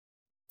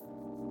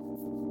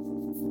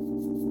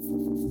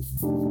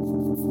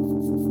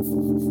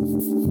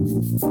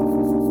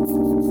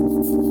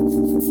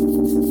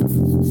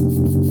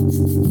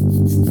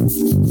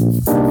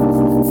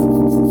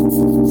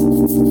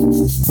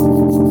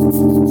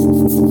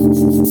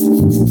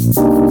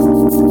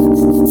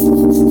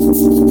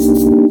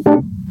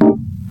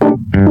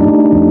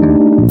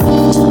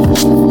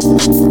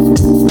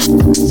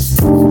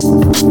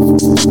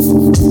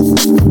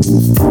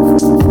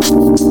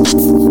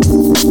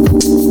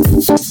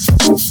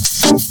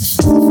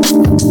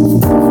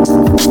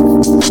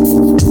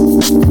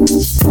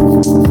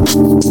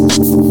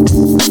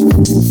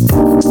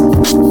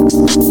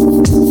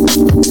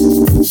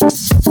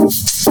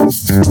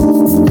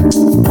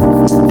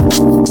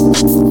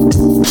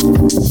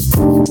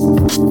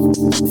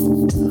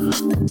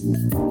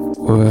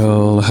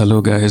Well,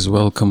 hello guys,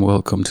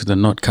 welcome to the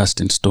Not Cast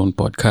in Stone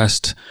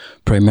podcast,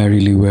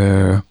 primarily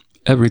where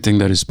everything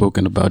that is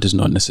spoken about is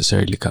not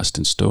necessarily cast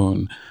in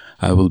stone.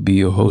 I will be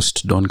your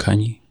host, Don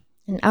Kanyi.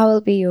 And I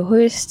will be your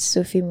host,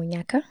 Sophie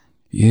Munyaka.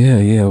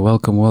 Yeah,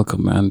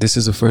 welcome, man. This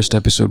is the first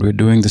episode we're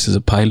doing. This is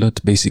a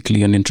pilot,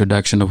 basically an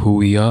introduction of who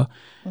we are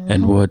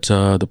and what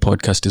the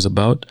podcast is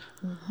about.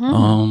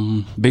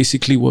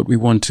 Basically what we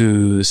want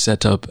to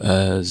set up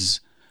as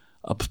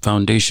a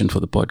foundation for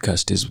the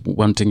podcast is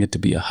wanting it to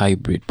be a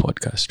hybrid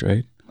podcast,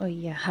 right? Oh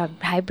yeah,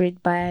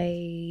 hybrid by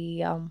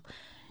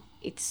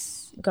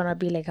it's gonna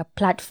be like a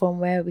platform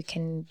where we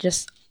can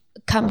just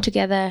come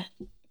together,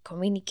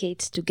 communicate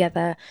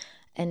together,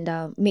 and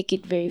make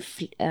it very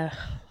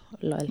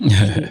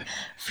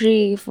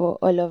free for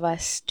all of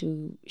us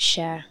to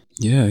share.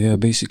 Yeah,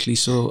 basically.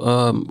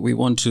 So we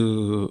wanted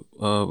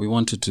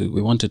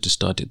to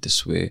start it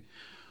this way,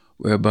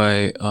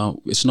 whereby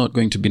it's not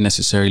going to be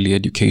necessarily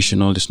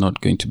educational, it's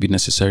not going to be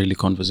necessarily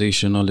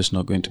conversational, it's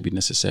not going to be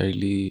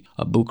necessarily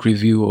a book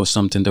review or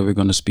something that we're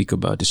going to speak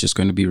about. It's just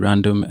going to be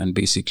random and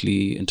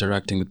basically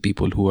interacting with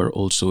people who are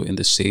also in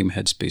the same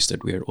headspace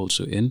that we are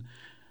also in.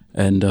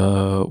 And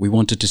we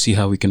wanted to see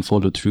how we can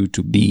follow through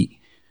to be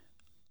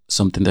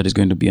something that is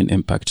going to be an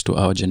impact to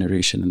our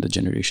generation and the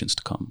generations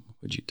to come.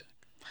 What do you think?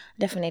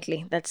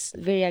 Definitely. That's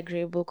very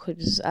agreeable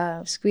because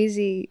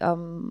Squeezy,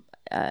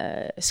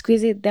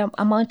 the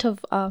amount of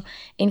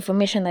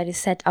information that is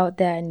set out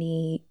there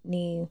ni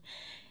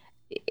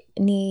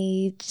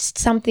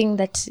something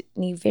that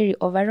ni very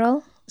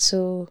overall.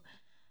 So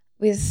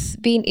with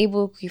being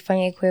able to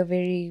find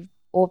very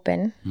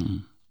open,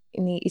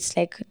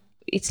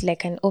 it's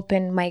like an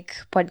open mic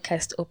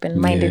podcast,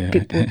 open-minded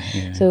people.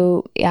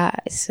 Yeah.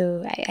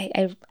 So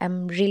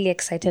I'm really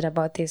excited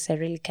about this.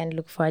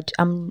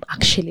 I'm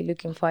actually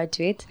looking forward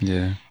to it.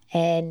 Yeah.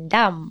 And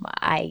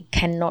I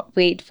cannot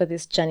wait for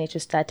this journey to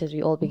start as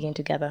we all begin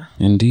together.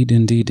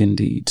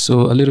 Indeed.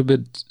 So a little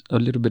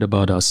bit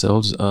about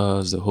ourselves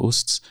as the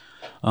hosts.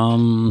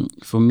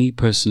 For me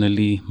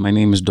personally, my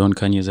name is Don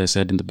Kanyi, as I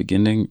said in the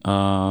beginning.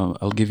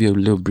 I'll give you a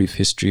little brief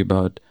history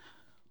about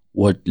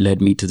what led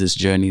me to this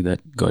journey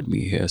that got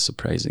me here,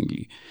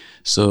 surprisingly.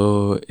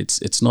 So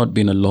it's not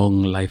been a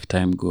long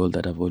lifetime goal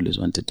that I've always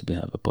wanted to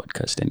have a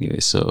podcast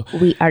anyway. So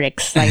we are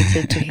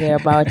excited to hear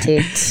about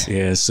it.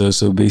 Yeah, so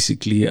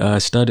basically I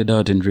started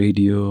out in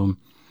radio.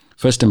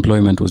 First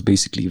employment was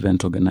basically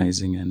event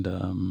organizing, and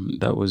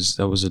that was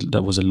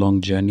a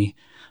long journey.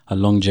 A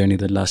long journey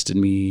that lasted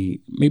me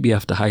maybe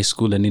after high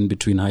school and in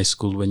between high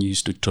school, when you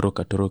used to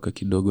toroka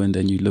kidogo, and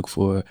then you look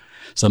for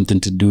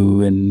something to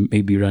do and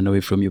maybe run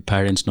away from your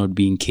parents, not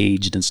being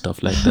caged and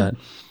stuff like that.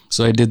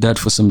 So I did that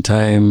for some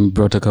time,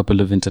 brought a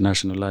couple of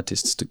international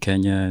artists to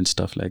Kenya and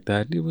stuff like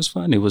that. It was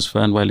fun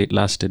while it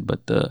lasted,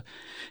 but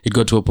it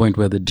got to a point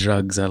where the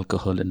drugs,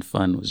 alcohol and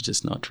fun was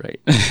just not right.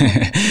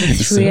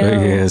 It's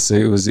real. So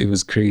it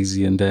was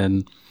crazy. And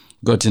then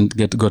got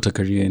a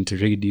career into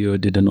radio,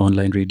 did an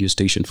online radio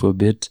station for a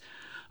bit.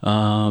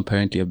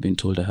 Apparently I've been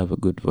told I have a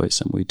good voice.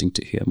 I'm waiting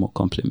to hear more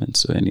compliments.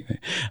 So anyway,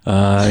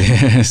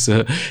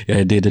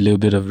 I did a little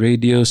bit of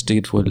radio,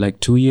 stayed for like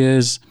 2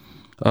 years,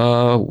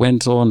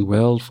 went on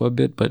well for a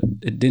bit, but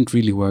it didn't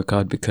really work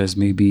out because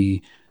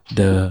maybe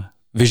the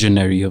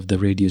visionary of the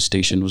radio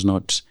station was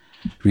not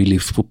really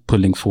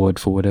pulling forward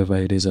for whatever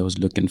it is I was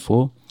looking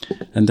for.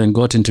 And then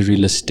got into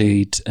real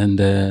estate, and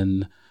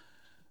then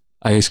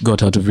I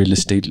got out of real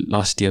estate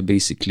last year,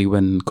 basically,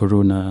 when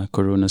Corona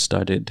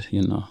started,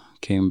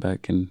 came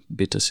back and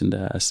bit us in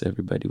the ass.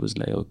 Everybody was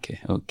like, okay.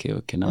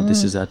 Now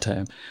this is our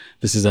time.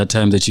 This is our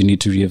time that you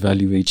need to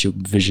reevaluate your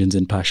visions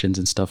and passions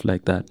and stuff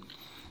like that.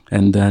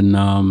 And then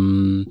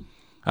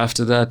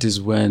after that is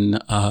when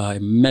I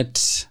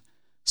met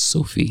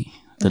Sophie,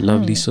 the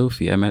lovely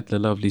Sophie. I met the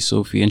lovely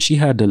Sophie, and she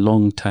had a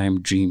long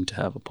time dream to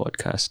have a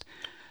podcast.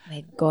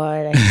 My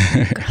God.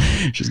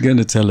 She's going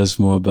to tell us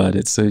more about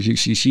it. So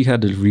she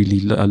had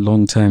a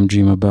long time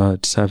dream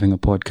about having a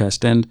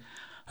podcast, and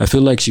I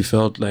feel like she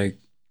felt like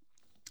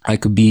I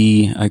could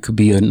be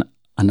an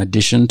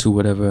addition to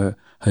whatever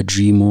her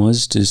dream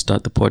was to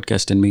start the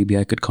podcast, and maybe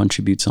I could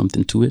contribute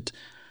something to it.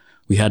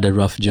 We had a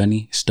rough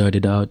journey.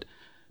 Started out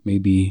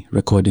maybe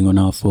recording on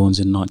our phones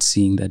and not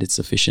seeing that it's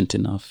sufficient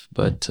enough.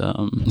 But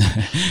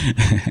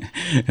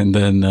and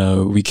then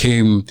we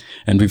came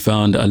and we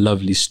found a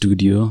lovely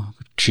studio,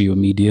 Trio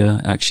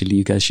Media. Actually,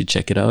 you guys should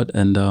check it out.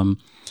 And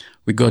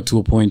we got to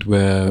a point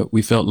where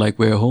we felt like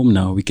we're home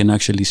now. We can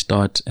actually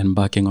start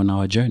embarking on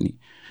our journey.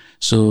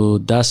 So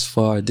thus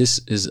far,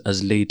 this is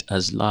as late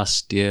as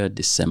last year,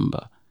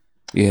 December.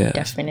 Yeah,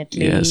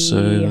 definitely. Yeah,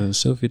 so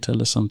Sophie,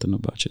 tell us something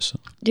about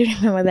yourself. Do you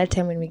remember that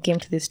time when we came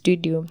to the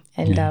studio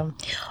and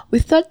we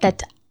thought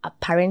that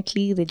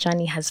apparently the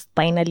journey has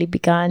finally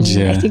begun?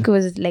 I think it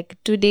was like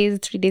 3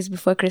 days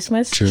before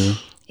Christmas. True.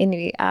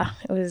 Anyway,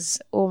 it was,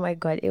 oh my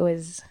God, it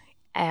was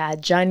a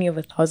journey of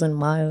 1,000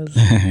 miles.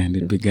 And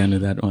it began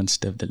with that one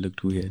step that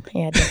looked weird.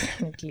 Yeah,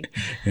 definitely.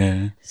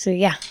 Yeah. So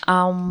yeah,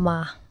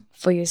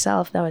 for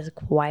yourself, that was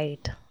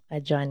quite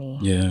a journey.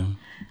 Yeah.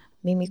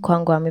 Mimi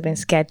kwangu, I'm even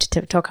scared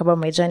to talk about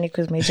my journey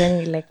because my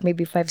journey like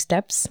maybe 5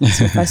 steps.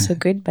 So far so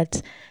good,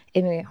 but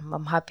anyway,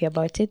 I'm happy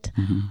about it.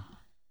 Mm-hmm.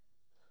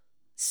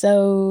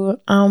 So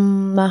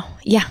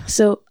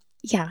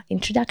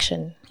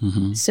introduction.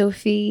 Mm-hmm.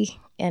 Sophie,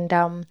 and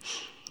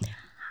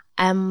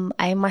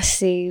I must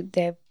say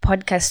the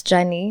podcast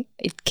journey,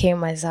 it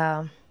came as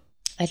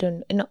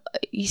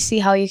you see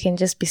how you can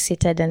just be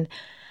seated and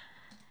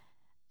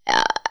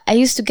I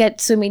used to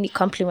get so many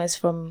compliments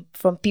from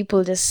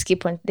people.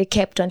 They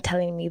kept on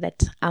telling me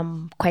that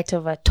I'm quite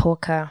of a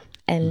talker,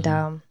 and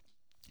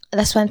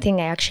that's one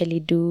thing I actually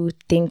do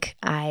think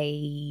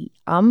I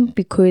am,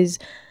 because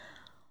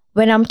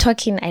when I'm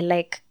talking, I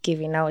like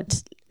giving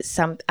out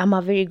I'm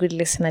a very good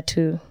listener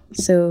too.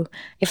 So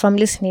if I'm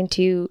listening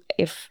to you,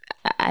 if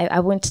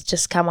I won't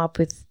just come up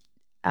with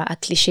a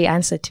cliche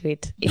answer to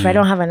it. If I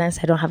don't have an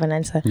answer, I don't have an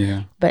answer.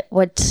 Yeah. But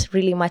what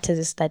really matters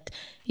is that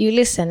you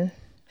listen.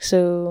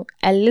 So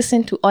I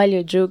listen to all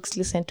your jokes,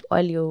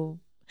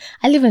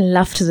 I'll even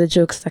laugh to the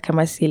jokes like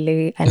I'm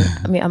silly, and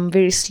I mean I'm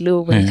very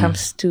slow when it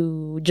comes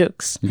to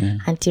jokes.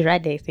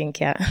 Anti-rad, I think,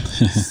 yeah.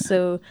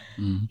 So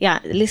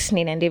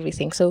listening and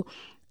everything. So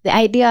the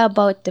idea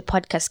about the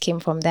podcast came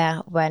from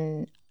there,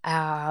 when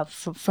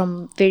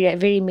from very,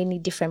 very many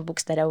different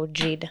books that I would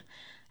read,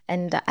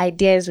 and the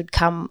ideas would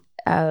come.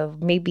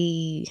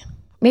 Maybe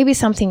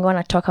something you want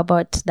to talk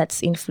about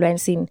that's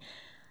influencing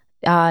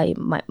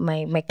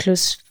my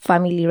close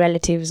family,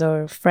 relatives,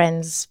 or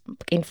friends,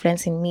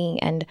 influencing me.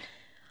 And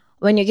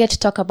when you get to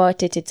talk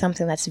about it, it's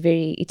something that's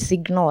it's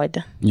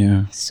ignored.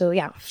 Yeah.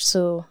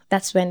 So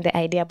that's when the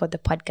idea about the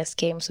podcast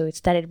came. So it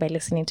started by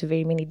listening to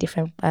very many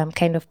different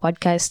kind of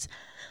podcasts.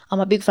 I'm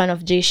a big fan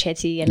of Jay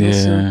Shetty, and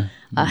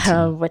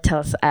also what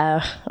else?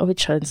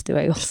 Which ones do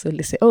I also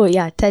listen? Oh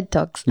yeah, TED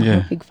Talks. I'm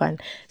a big fan.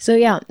 So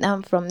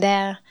from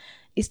there,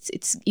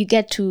 it's you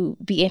get to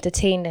be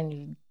entertained and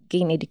you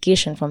gain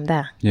education from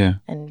there. Yeah.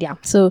 And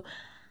so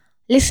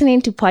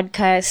listening to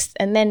podcasts,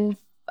 and then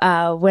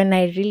when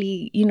I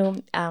really,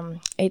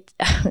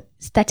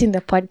 starting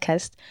the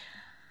podcast,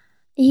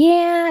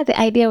 the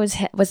idea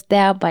was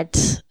there,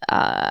 but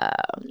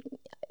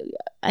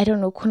I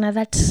don't know, kuna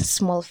that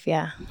small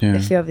fear, the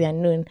fear of the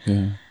unknown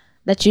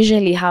that you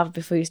usually have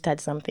before you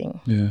start something.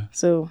 Yeah.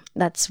 So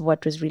that's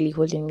what was really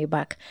holding me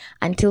back,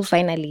 until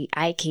finally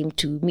I came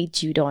to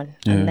meet you, Don.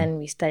 And then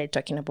we started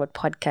talking about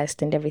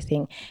podcast and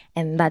everything.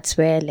 And that's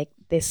where like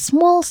the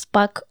small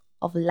spark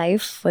of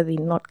life for the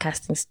Not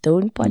Cast in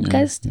Stone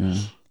podcast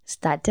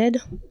started.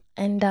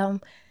 And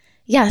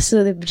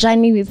so the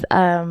journey with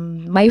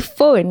my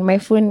phone, oh my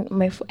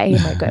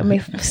God, my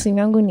simu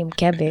yangu ni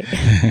mkebe.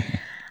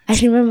 I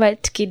remember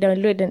to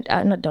download and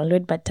not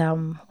download, but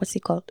what's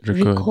it called?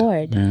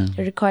 Record.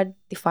 Record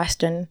the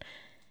first one.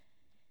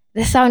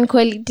 The sound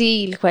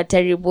quality ilikuwa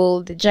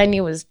terrible. The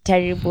journey was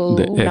terrible.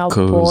 The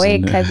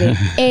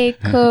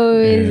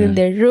echoes in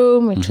the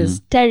room. It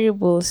was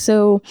terrible.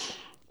 So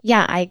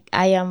I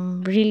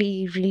am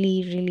really,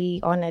 really, really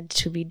honored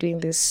to be doing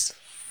this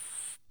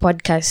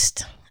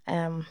podcast.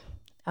 I'm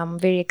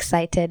very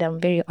excited. I'm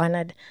very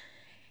honored.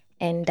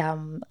 And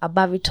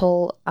above it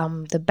all,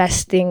 the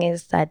best thing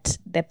is that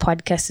the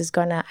podcast is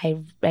I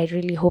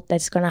really hope that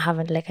it's gonna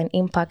have like an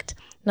impact,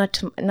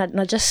 not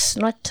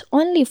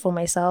only for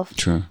myself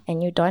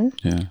and you, Don,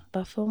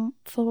 but for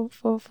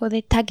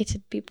the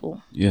targeted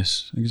people.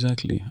 Yes,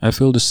 exactly. I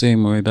feel the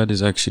same way.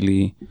 That's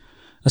actually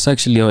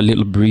our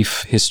little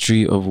brief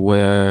history of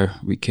where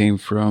we came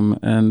from,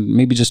 and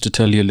maybe just to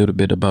tell you a little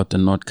bit about the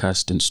Not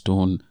Cast in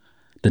Stone.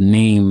 The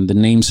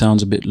name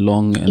sounds a bit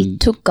long, and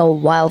it took a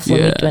while for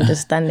me to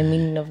understand the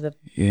meaning of the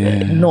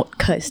Not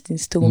Cast in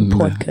Stone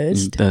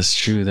podcast. That's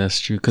true.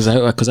 Because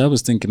I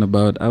was thinking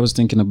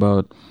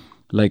about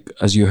like,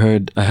 as you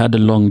heard, I had a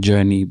long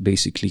journey,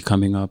 basically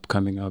coming up,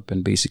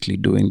 and basically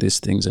doing these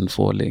things and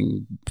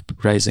falling,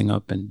 rising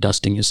up, and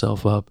dusting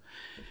yourself up,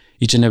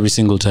 each and every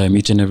single time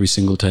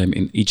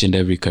in each and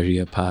every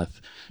career path.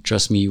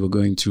 Trust me, you were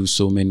going through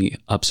so many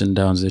ups and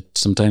downs that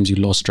sometimes you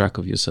lost track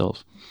of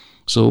yourself.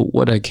 So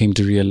what I came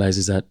to realize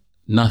is that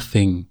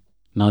nothing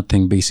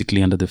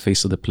basically under the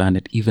face of the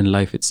planet, even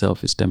life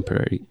itself, is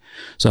temporary.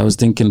 So I was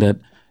thinking that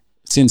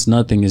since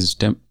nothing is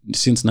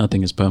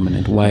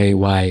permanent,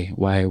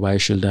 why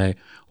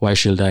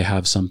should I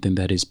have something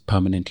that is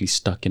permanently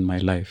stuck in my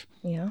life?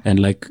 Yeah. And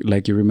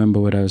like you remember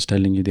what I was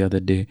telling you the other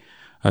day,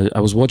 I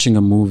was watching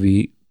a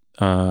movie.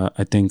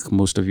 I think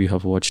most of you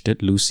have watched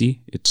it,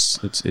 Lucy. It's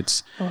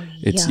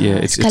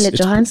Scarlett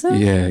Johansson.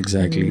 Yeah,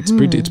 exactly.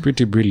 It's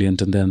pretty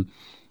brilliant. And then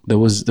there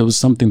was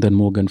something that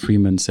Morgan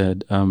Freeman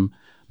said.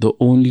 The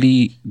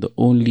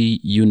only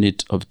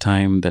unit of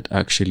time that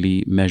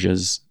actually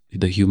measures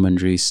the human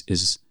race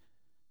is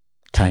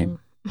time.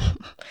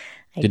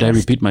 Did I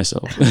repeat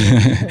myself?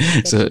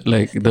 So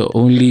like the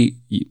only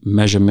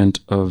measurement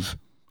of,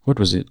 what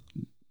was it?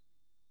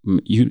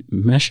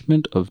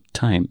 Measurement of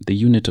time, the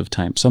unit of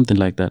time, something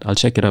like that. I'll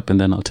check it up and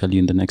then I'll tell you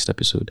in the next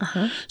episode.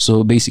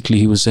 So basically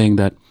he was saying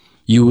that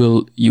you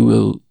will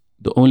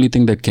the only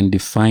thing that can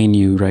define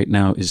you right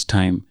now is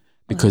time,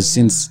 because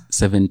since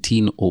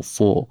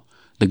 1704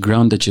 the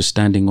ground that you're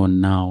standing on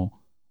now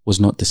was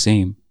not the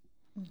same.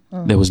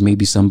 There was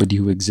maybe somebody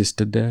who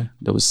existed there.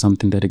 There was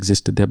something that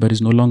existed there, but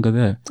is no longer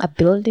there. A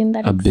building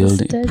that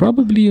existed? Building.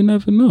 Probably, you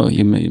never know.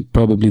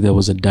 Probably there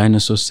was a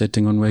dinosaur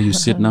sitting on where you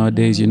sit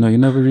nowadays. You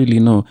never really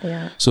know.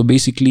 Yeah. So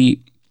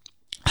basically,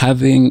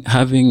 having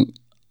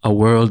a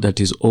world that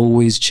is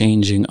always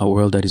changing,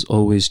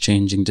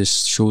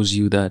 just shows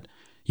you that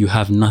you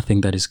have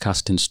nothing that is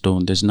cast in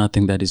stone. There's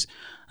nothing that is,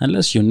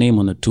 unless your name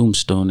on a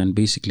tombstone, and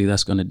basically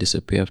that's going to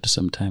disappear after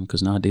some time,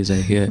 because nowadays I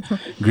hear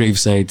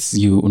gravesites,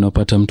 you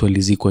unapata mtu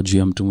alizikwa juu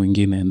ya mtu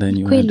mwingine, and then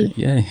you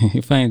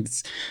find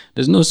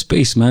there's no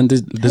space, man.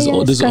 There's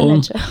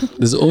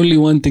only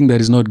one thing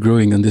that is not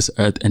growing on this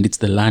earth, and it's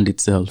the land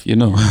itself.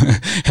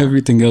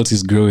 Everything else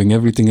is growing,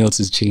 everything else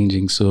is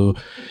changing. So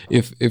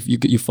if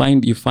you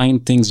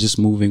find things just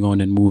moving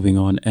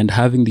on, and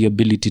having the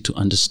ability to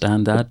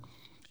understand that,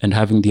 and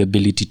having the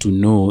ability to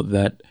know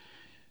that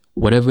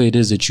whatever it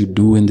is that you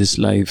do in this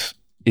life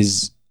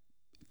is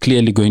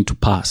clearly going to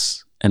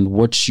pass, and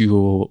what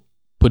you're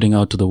putting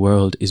out to the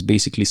world is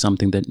basically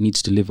something that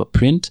needs to leave a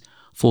print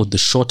for the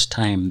short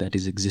time that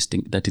it's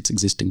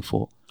existing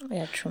for.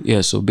 Yeah, true.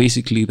 Yeah, so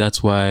basically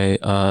that's why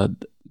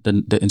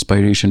the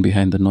inspiration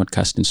behind the Not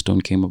Cast in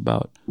Stone came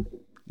about.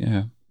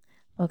 Yeah.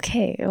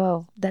 Okay,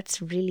 well,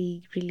 that's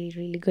really, really,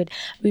 really good.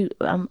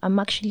 I'm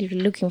actually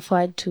looking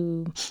forward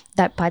to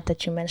that part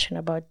that you mentioned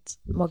about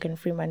Morgan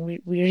Freeman.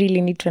 We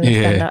really need to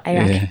understand that.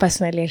 I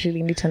personally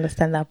really need to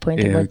understand that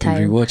point about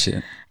time. Yeah, rewatch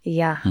it.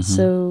 Yeah.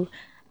 So,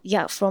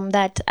 from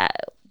that,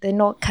 the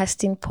Not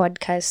Casting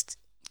podcast.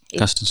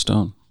 Cast in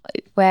stone.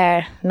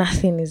 Where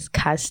nothing is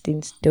cast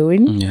in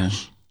stone. Yeah.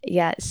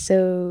 Yeah.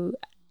 So,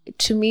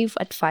 to me,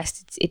 at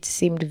first, it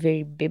seemed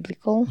very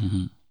biblical.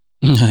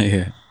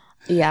 Yeah.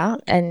 Yeah,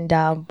 and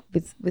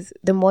with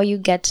the more you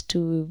get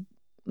to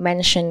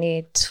mention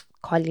it,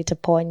 call it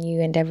upon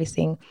you and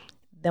everything,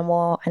 the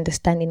more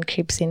understanding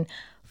creeps in.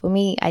 For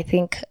me, I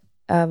think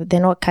the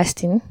Not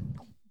Casting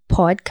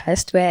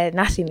podcast, where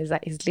nothing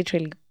is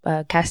literally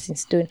cast in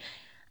stone,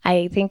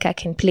 I think I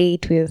can play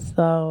it with,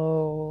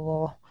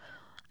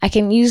 I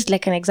can use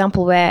like an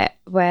example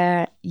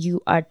where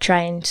you are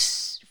trying,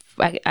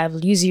 I'll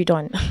use you,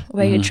 Don,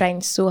 where you're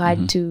trying so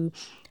hard to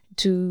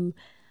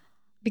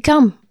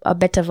become a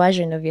better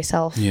version of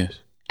yourself. Yes.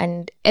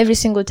 And every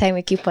single time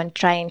you keep on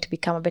trying to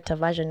become a better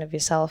version of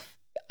yourself,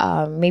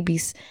 maybe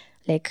it's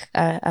like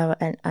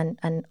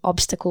an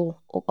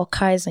obstacle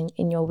occurs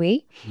in your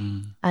way,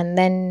 and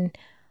then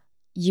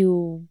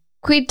you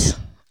quit,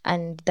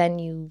 and then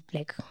you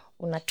like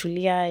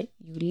unatulia,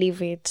 you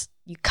leave it,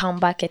 you come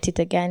back at it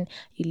again,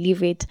 you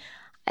leave it.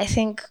 I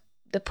think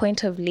the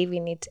point of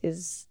leaving it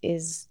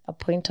is a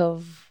point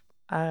of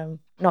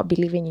not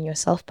believing in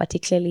yourself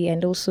particularly,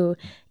 and also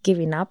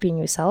giving up in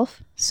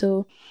yourself.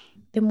 So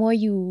the more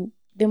you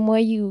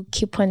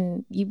keep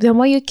on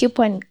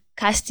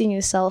casting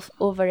yourself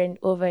over and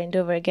over and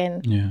over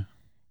again. Yeah.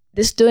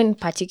 The stone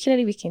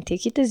particularly, we can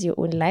take it as your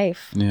own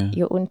life,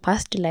 your own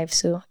past life.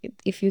 So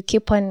if you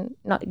keep on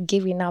not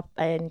giving up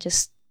and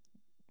just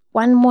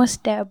one more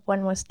step,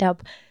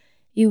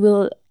 you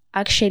will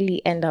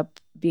actually end up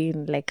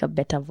being like a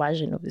better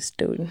version of the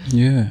stone.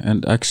 Yeah,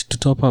 and actually to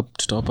top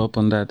up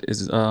on that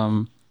is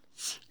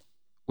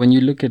when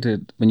you look at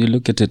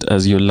it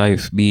as your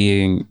life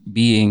being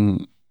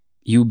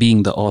you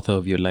being the author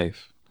of your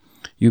life.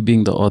 You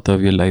being the author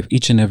of your life,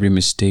 each and every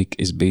mistake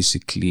is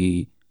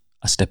basically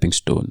a stepping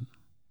stone,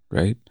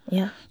 right?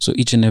 Yeah. So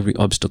each and every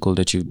obstacle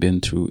that you've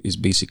been through is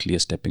basically a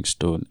stepping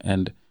stone.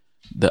 And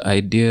the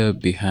idea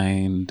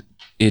behind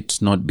it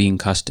not being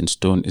cast in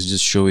stone is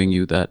just showing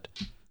you that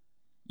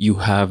you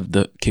have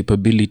the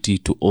capability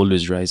to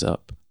always rise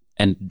up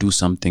and do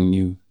something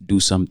new.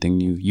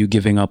 You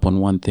giving up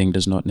on one thing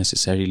does not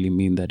necessarily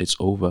mean that it's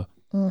over.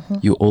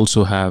 You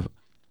also have,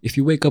 if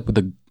you wake up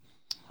with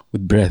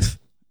breath,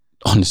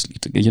 honestly,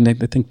 I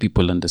think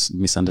people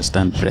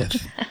misunderstand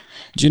breath.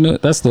 Do you know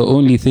that's the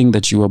only thing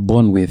that you are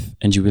born with,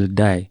 and you will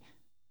die.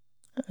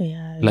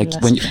 Yeah. Like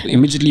when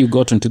immediately you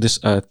got onto this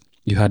earth,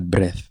 you had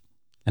breath,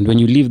 and when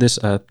you leave this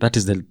earth, that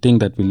is the thing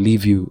that will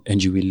leave you,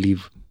 and you will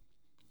leave.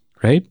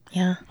 right?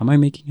 Yeah. Am I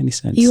making any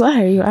sense? You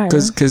are.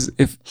 Because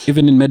if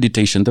even in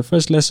meditation, the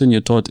first lesson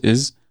you're taught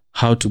is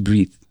how to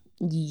breathe.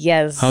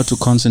 Yes. How to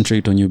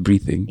concentrate on your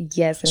breathing.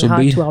 Yes, and so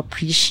how to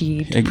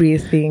appreciate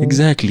breathing.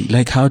 Exactly.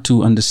 Like how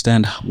to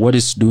understand what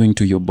it's doing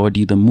to your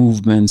body, the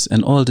movements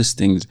and all these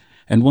things.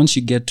 And once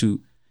you get to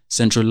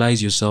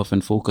centralize yourself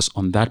and focus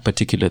on that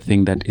particular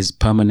thing that is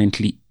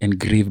permanently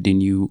engraved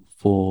in you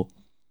for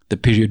the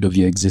period of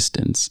your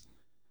existence,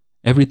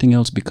 everything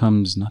else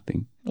becomes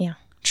nothing. Yeah.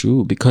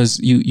 True, because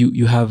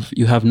you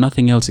have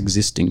nothing else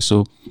existing.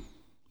 So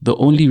the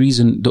only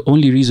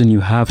reason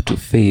you have to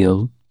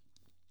fail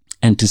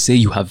and to say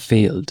you have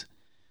failed,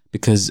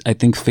 because I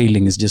think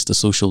failing is just a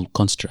social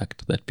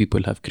construct that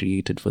people have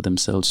created for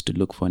themselves to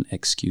look for an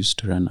excuse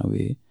to run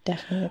away.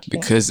 Definitely.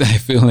 Because I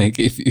feel like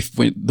if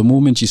the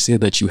moment you say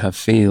that you have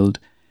failed,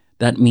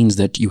 that means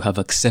that you have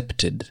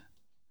accepted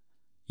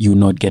you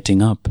not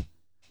getting up.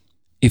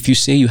 If you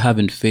say you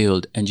haven't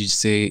failed and you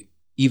say,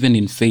 even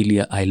in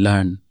failure, I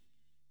learn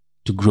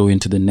to grow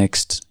into the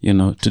next,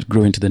 to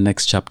grow into the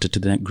next chapter,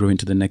 grow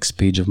into the next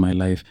page of my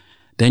life,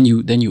 then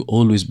you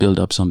always build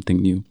up something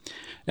new.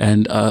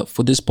 And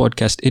for this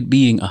podcast, it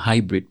being a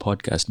hybrid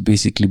podcast,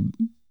 basically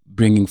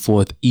bringing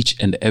forth each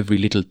and every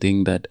little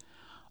thing that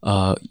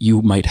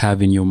you might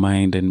have in your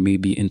mind, and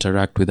maybe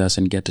interact with us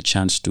and get a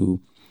chance to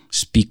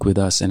speak with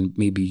us, and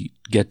maybe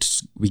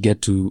we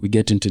get to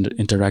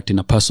interact in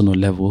a personal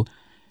level.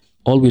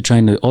 All we're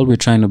trying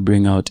to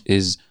bring out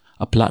is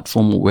a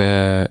platform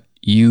where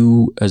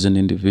you as an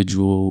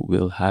individual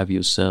will have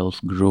yourself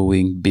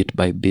growing bit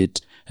by bit,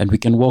 and we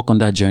can walk on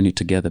that journey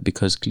together,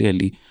 because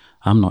clearly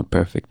I'm not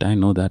perfect. I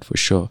know that for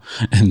sure.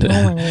 And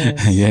no one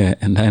is. Yeah,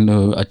 and I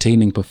know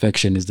attaining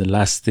perfection is the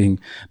last thing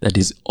that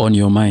is on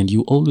your mind.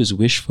 You always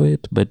wish for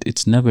it, but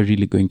it's never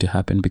really going to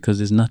happen, because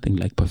there's nothing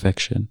like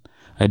perfection.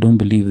 I don't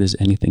believe there's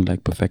anything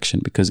like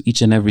perfection, because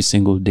each and every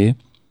single day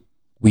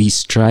we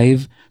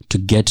strive to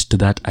get to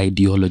that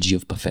ideology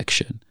of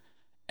perfection,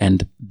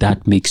 and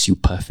that makes you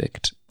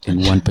perfect in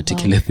one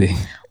particular thing.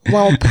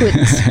 Well put.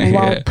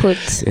 Well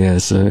put. Yeah.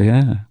 So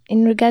yeah.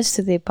 In regards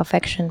to the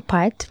perfection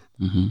part,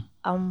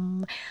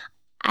 Mm-hmm.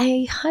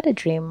 I had a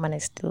dream, and I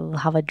still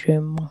have a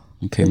dream.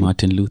 Okay,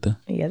 Martin Luther.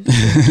 Yes.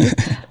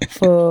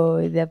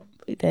 For the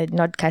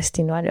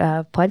Nordcasting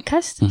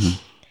podcast.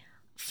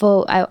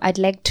 Mm-hmm. I'd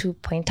like to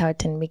point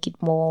out and make it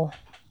more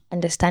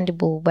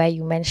understandable, where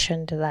you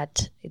mentioned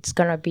that it's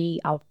gonna be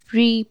a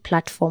free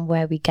platform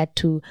where we get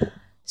to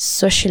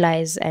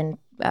socialize and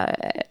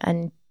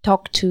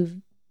talk to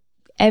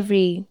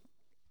every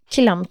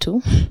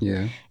kilamtu,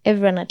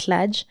 everyone at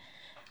large.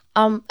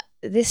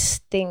 This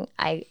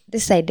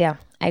idea,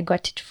 I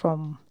got it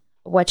from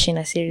watching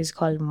a series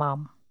called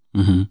Mom.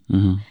 Mm-hmm,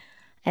 mm-hmm.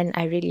 And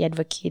I really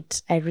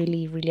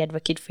really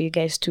advocate for you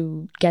guys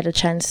to get a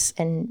chance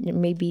and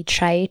maybe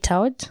try it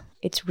out.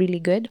 It's really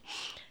good.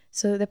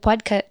 So the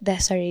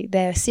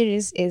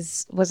series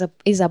is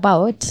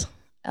about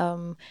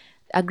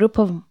a group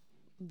of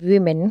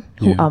women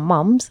who are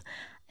moms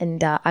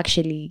and are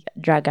actually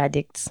drug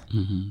addicts.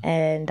 Mm-hmm.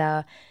 And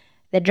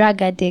the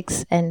drug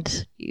addicts,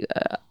 and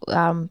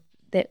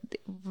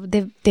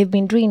they've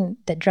been doing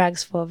the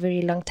drugs for a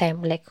very long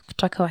time, like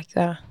kutoka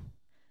wakiwa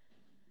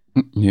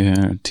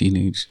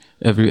teenage,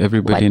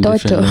 everybody in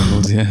different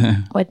levels.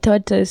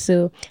 Watoto.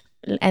 So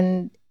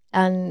and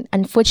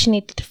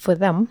unfortunately for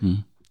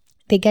them,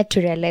 they get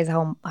to realize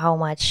how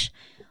much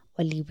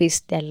wali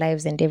waste their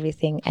lives and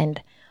everything.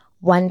 And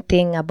one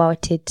thing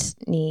about it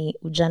ni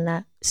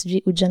ujana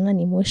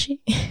ni moshi.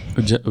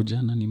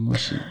 Ujana ni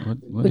moshi.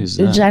 What is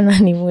that? Ujana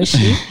ni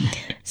moshi.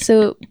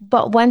 So,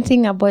 but one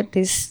thing about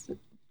this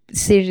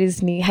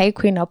series ni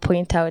haikuina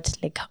point out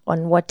like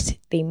on what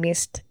they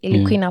missed.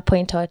 Ilikuina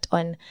point out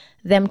on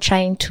them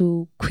trying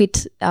to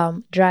quit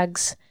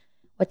drugs,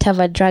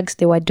 whatever drugs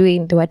they were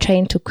doing. They were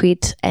trying to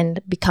quit and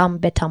become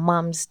better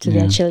moms to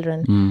their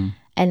children.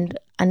 And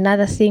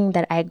another thing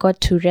that I got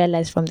to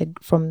realize from the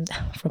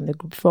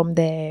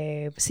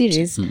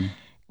series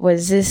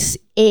was this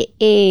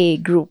AA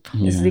group.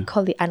 They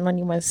call the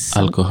Anonymous.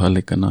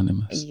 Alcoholic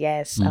Anonymous.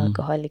 Yes,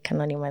 Alcoholic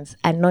Anonymous.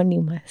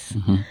 Anonymous.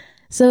 Mm-hmm.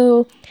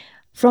 So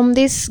from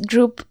this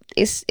group,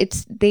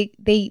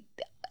 they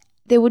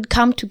would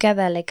come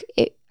together like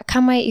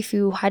if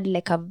you had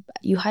like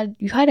you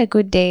had a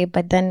good day,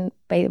 but then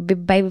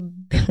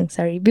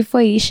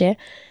before Isha,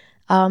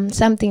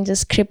 something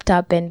just crept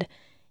up and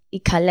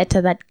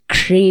ikaleta that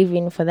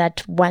craving for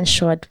that one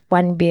shot,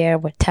 one beer,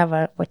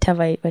 whatever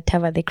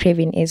the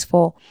craving is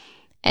for.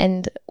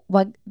 And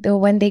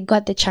when they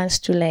got the chance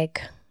to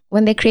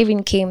when the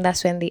craving came,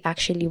 that's when they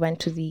actually went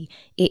to the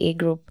AA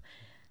group.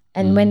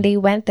 And when they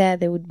went there,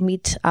 they would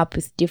meet up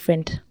with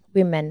different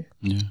women.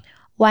 Yeah.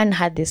 One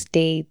had this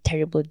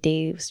terrible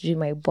day.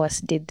 My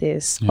boss did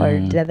this, or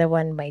the other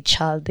one, my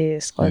child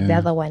this, or the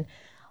other one,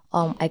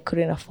 I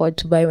couldn't afford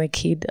to buy my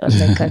kid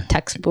like a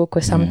textbook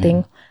or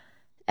something.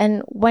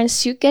 And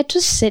once you get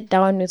to sit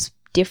down with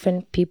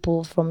different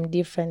people from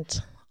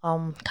different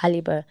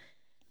caliber,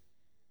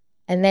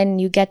 and then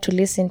you get to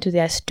listen to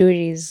their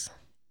stories,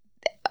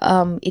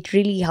 it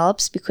really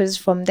helps, because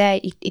from there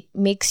it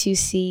makes you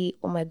see,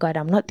 oh my God,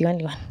 I'm not the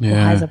only one who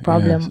has a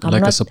problem. I'm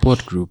like not, a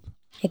support group.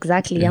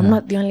 Exactly. I'm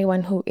not the only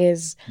one who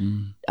is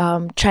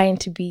trying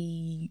to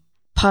be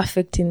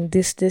perfect in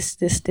this.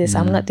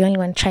 I'm not the only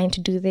one trying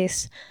to do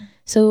this.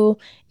 So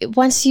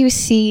once you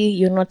see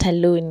you're not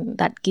alone,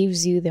 that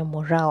gives you the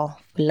morale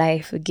for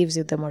life. It gives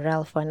you the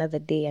morale for another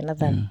day,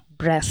 another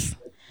breath.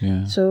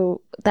 Yeah.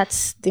 So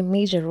that's the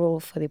major role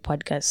for the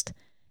podcast.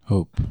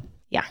 Hope.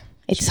 Yeah.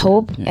 It's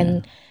hope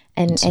Yeah.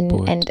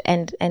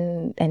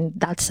 and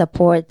that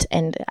support,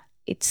 and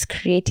it's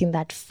creating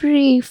that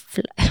free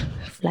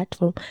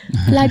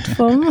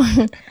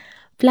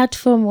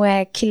platform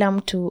where kila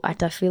mtu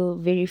atafeel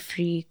very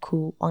free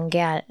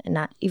kuongea,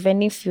 na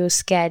even if you're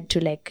scared to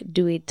like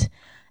do it,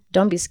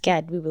 don't be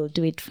scared, we will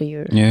do it for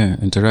you. Yeah,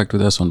 interact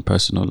with us on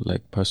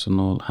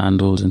personal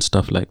handles and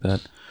stuff like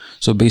that.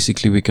 So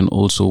basically we can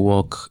also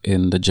walk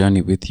in the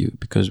journey with you,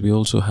 because we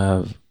also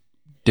have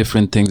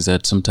different things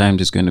that sometimes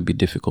it's going to be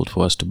difficult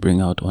for us to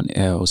bring out on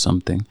air or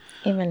something.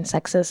 Even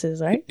successes,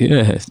 right?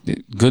 Yeah,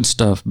 good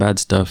stuff, bad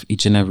stuff,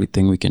 each and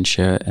everything we can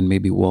share and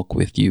maybe walk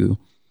with you.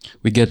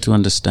 We get to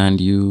understand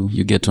you,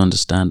 you get to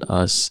understand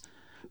us.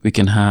 We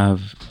can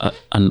have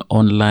an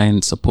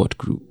online support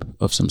group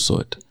of some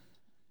sort.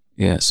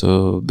 Yeah,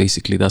 so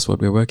basically that's what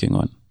we're working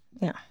on.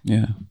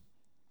 Yeah.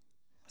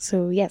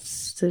 So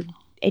yes, so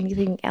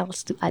anything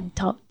else to add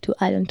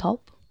on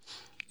top?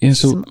 Yeah,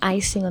 so some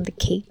icing on the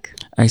cake.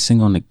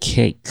 Icing on the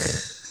cake.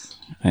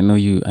 I know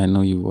you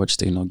watched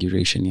the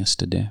inauguration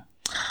yesterday.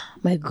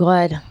 My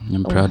God.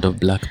 I'm proud of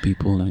black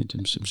people. I'm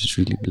just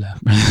really black.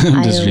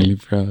 I'm just really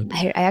proud.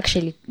 I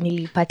actually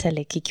nilipata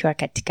like ikiwa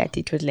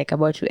katikati. It was like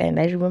about to end.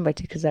 I remember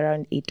it was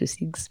around 8 to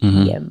 6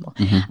 p.m.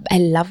 I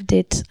loved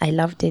it.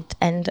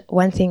 And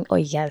one thing,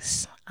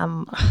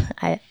 I'm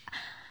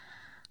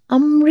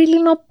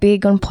really not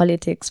big on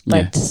politics,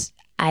 but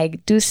I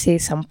do say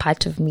some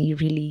part of me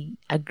really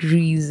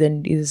agrees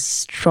and is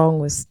strong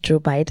with Joe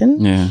Biden.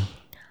 Yeah.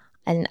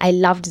 And I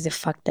loved the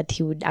fact that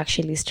he would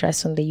actually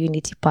stress on the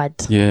unity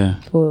part.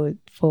 Yeah. For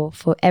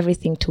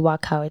everything to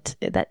work out.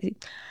 That, oh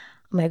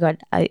my God,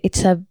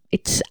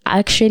 it's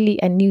actually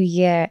a new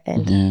year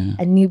and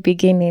a new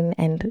beginning,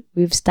 and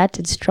we've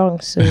started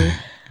strong. So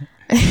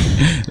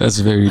that's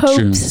very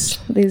true.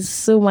 There's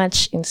so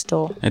much in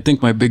store. I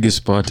think my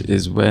biggest part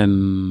is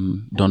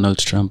when Donald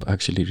Trump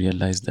actually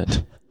realized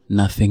that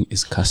nothing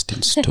is cast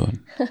in stone.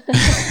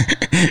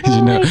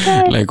 You know,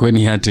 like when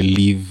he had to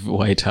leave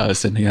White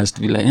House and he has to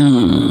be like,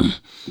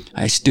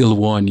 I still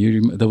won.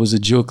 There was a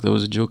joke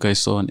I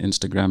saw on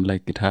Instagram,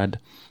 like it had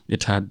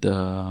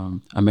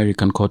the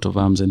American coat of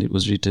arms, and it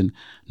was written,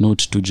 "Note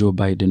to Joe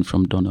Biden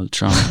from Donald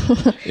Trump."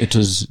 It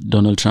was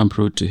Donald Trump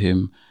wrote to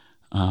him,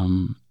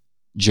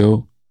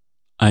 Joe,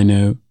 I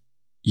know,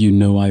 you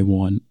know I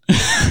won.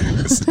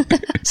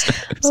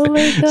 Oh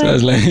my God. So I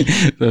was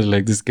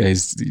like, this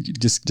guy's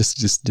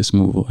just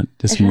move on.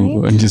 Just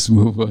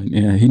move on.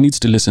 Yeah, he needs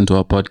to listen to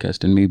our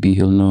podcast, and maybe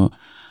he'll know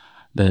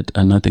that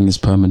nothing is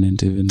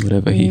permanent, even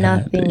whatever he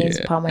had. Nothing is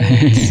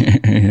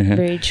permanent.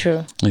 Very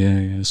true.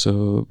 Yeah.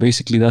 So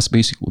basically, that's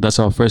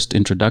our first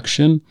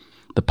introduction,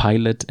 the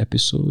pilot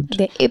episode.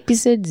 The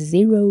episode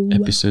 0.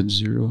 Episode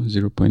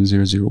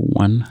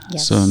 0.001.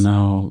 Yes. So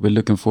now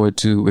we're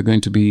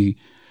going to be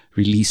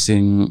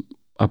releasing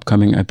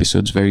upcoming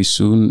episodes very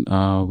soon.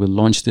 We'll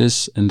launch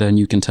this, and then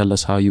you can tell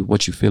us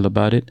what you feel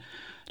about it.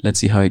 Let's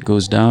see how it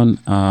goes down.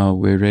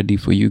 We're ready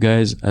for you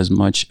guys as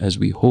much as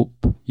we hope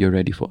you're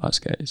ready for us,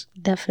 guys.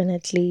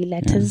 Definitely.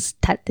 Let us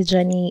start the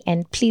journey,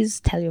 and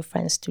please tell your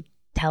friends to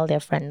tell their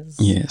friends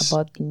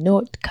about the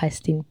Not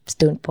Casting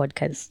Stone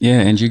podcast. Yeah,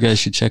 and you guys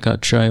should check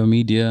out Trio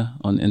Media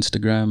on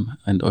Instagram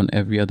and on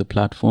every other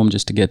platform,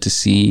 just to get to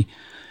see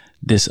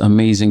this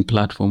amazing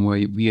platform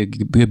where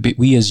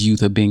we as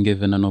youth are being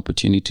given an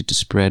opportunity to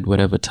spread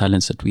whatever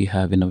talents that we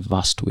have in a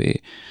vast way.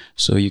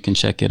 So you can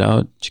check it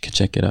out.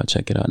 Check it out.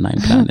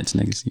 9 planets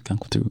next. You can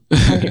go through.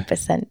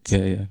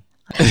 100%.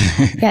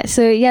 Yeah.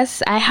 So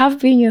yes, I have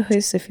been your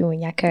host, Sophie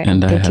Munyaka,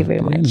 and thank you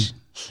very much.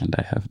 And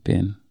I have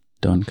been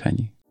Don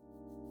Kanye.